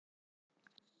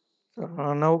So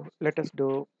now let us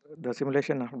do the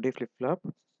simulation of D flip-flop.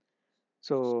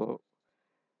 So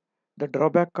the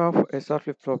drawback of SR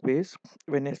flip-flop is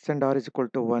when S and R is equal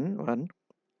to 1,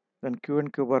 then Q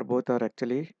and Q bar both are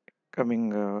actually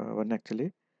coming 1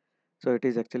 actually. So it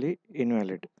is actually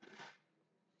invalid.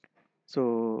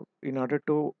 So in order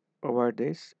to avoid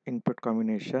this input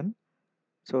combination,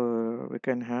 so we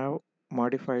can have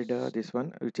modified this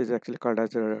one, which is actually called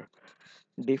as a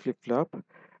D flip-flop,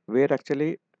 where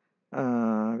actually we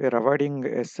are avoiding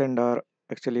S and R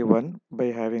actually 1 by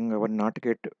having one NOT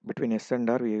gate between S and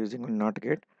R. We are using one NOT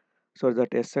gate so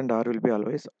that S and R will be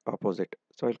always opposite.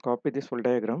 So I'll copy this full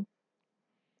diagram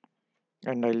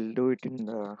and I'll do it in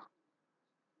the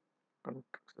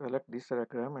select this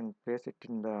diagram and place it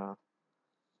in the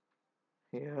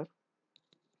here.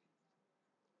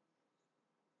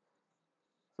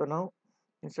 So now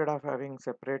instead of having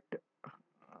separate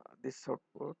this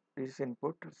output, this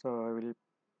input, so I will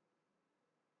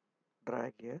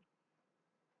drag here.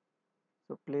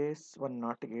 So place one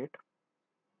NOT gate.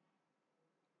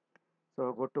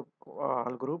 So go to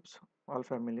all groups, all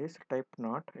families, type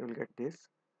NOT, you will get this,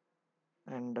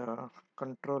 and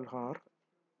control R,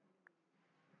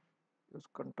 use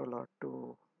control R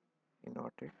to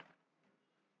inert it,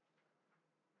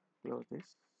 close this.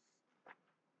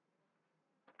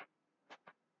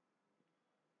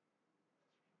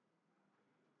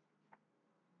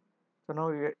 So now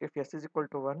if S is equal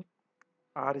to 1,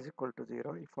 R is equal to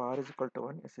 0. If R is equal to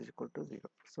 1, S is equal to 0.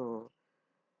 So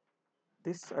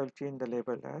this I will change the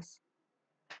label as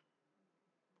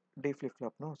D flip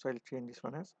flop. No, so I will change this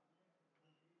one as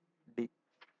D,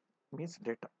 means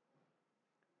data.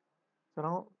 So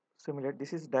now simulate.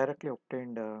 This is directly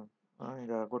obtained in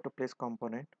the go to place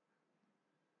component,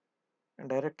 and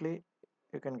directly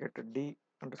you can get a D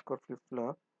underscore flip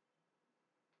flop.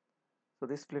 So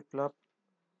this flip flop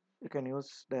you can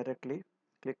use directly.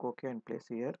 Click OK and place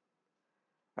here.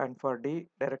 And for D,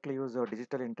 directly use a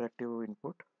digital interactive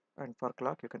input. And for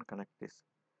clock, you can connect this.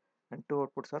 And two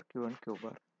outputs are Q and Q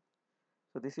bar.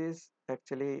 So this is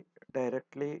actually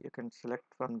directly you can select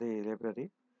from the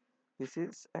library. This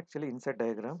is actually inside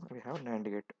diagram. We have NAND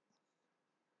gate.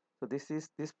 So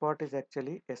this part is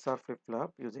actually SR flip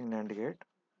flop using NAND gate.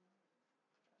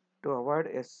 To avoid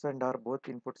S and R both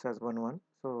inputs as 1 1.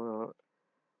 So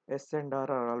S and R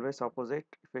are always opposite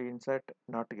if we insert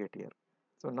NOT gate here.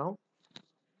 So now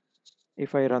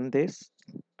if I run this,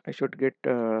 I should get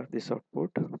this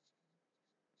output.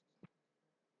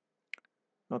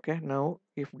 Okay, now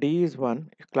if D is 1,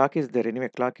 if clock is there, anyway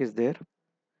clock is there.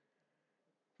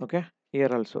 Okay,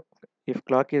 here also if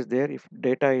clock is there, if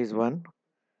data is 1,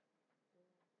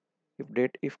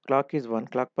 if clock is 1,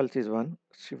 clock pulse is 1,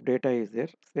 if data is there,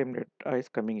 same data is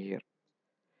coming here.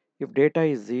 If data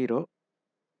is 0,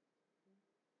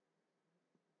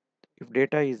 if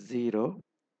data is 0,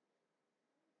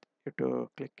 you have to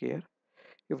click here.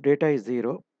 If data is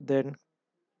 0, then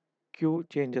Q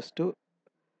changes to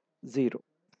 0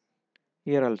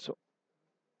 here also.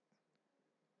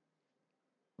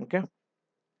 Okay,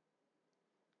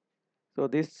 so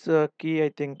this key, I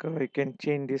think you can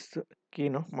change this key,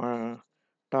 no,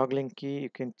 toggling key, you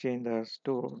can change this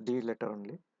to D letter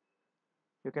only.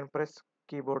 You can press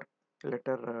keyboard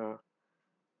letter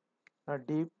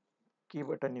D key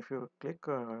button. If you click,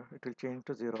 it will change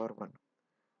to 0 or 1.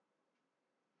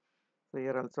 So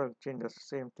here also I'll change the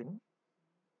same thing.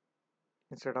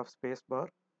 Instead of space bar.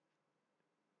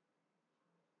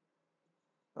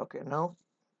 Okay, now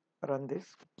run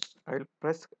this. I will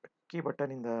press key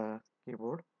button in the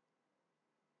keyboard.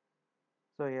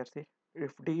 So here see,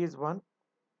 if D is 1,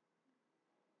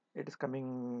 it is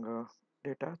coming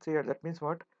data. See here, that means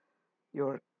what?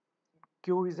 Your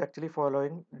Q is actually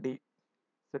following D.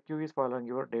 So Q is following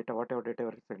your data, whatever data you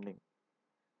are sending.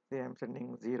 See, I am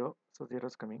sending 0, so 0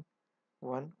 is coming.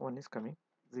 1, 1 is coming.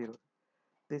 0.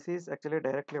 This is actually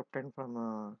directly obtained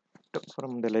from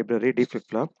the library D flip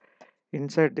flop.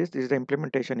 Inside this is the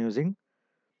implementation using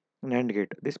NAND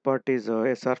gate. This part is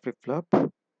SR flip flop.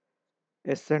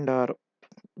 S and R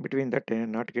between that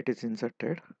NOT gate is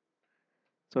inserted.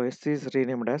 So S is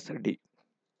renamed as D.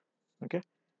 Okay.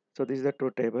 So this is the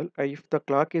truth table. If the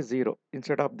clock is 0,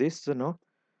 instead of this,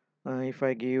 if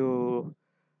I give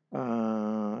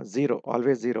 0,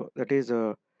 always 0, that is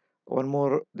one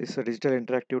more this digital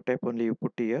interactive type only you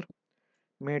put here.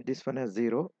 Made this one as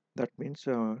 0, that means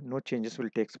no changes will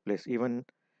take place. Even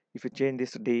if you change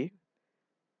this D,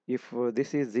 if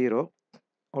this is 0,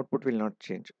 output will not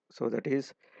change. So that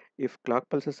is, if clock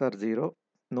pulses are 0,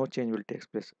 no change will take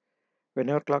place.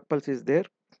 Whenever clock pulse is there,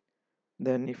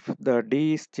 then if the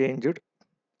D is changed,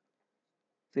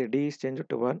 say D is changed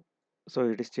to 1, So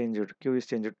it is changed, Q is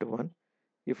changed to 1.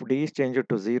 If D is changed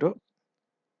to 0,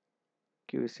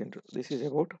 Q is changed. This is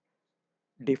about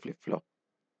D flip flop.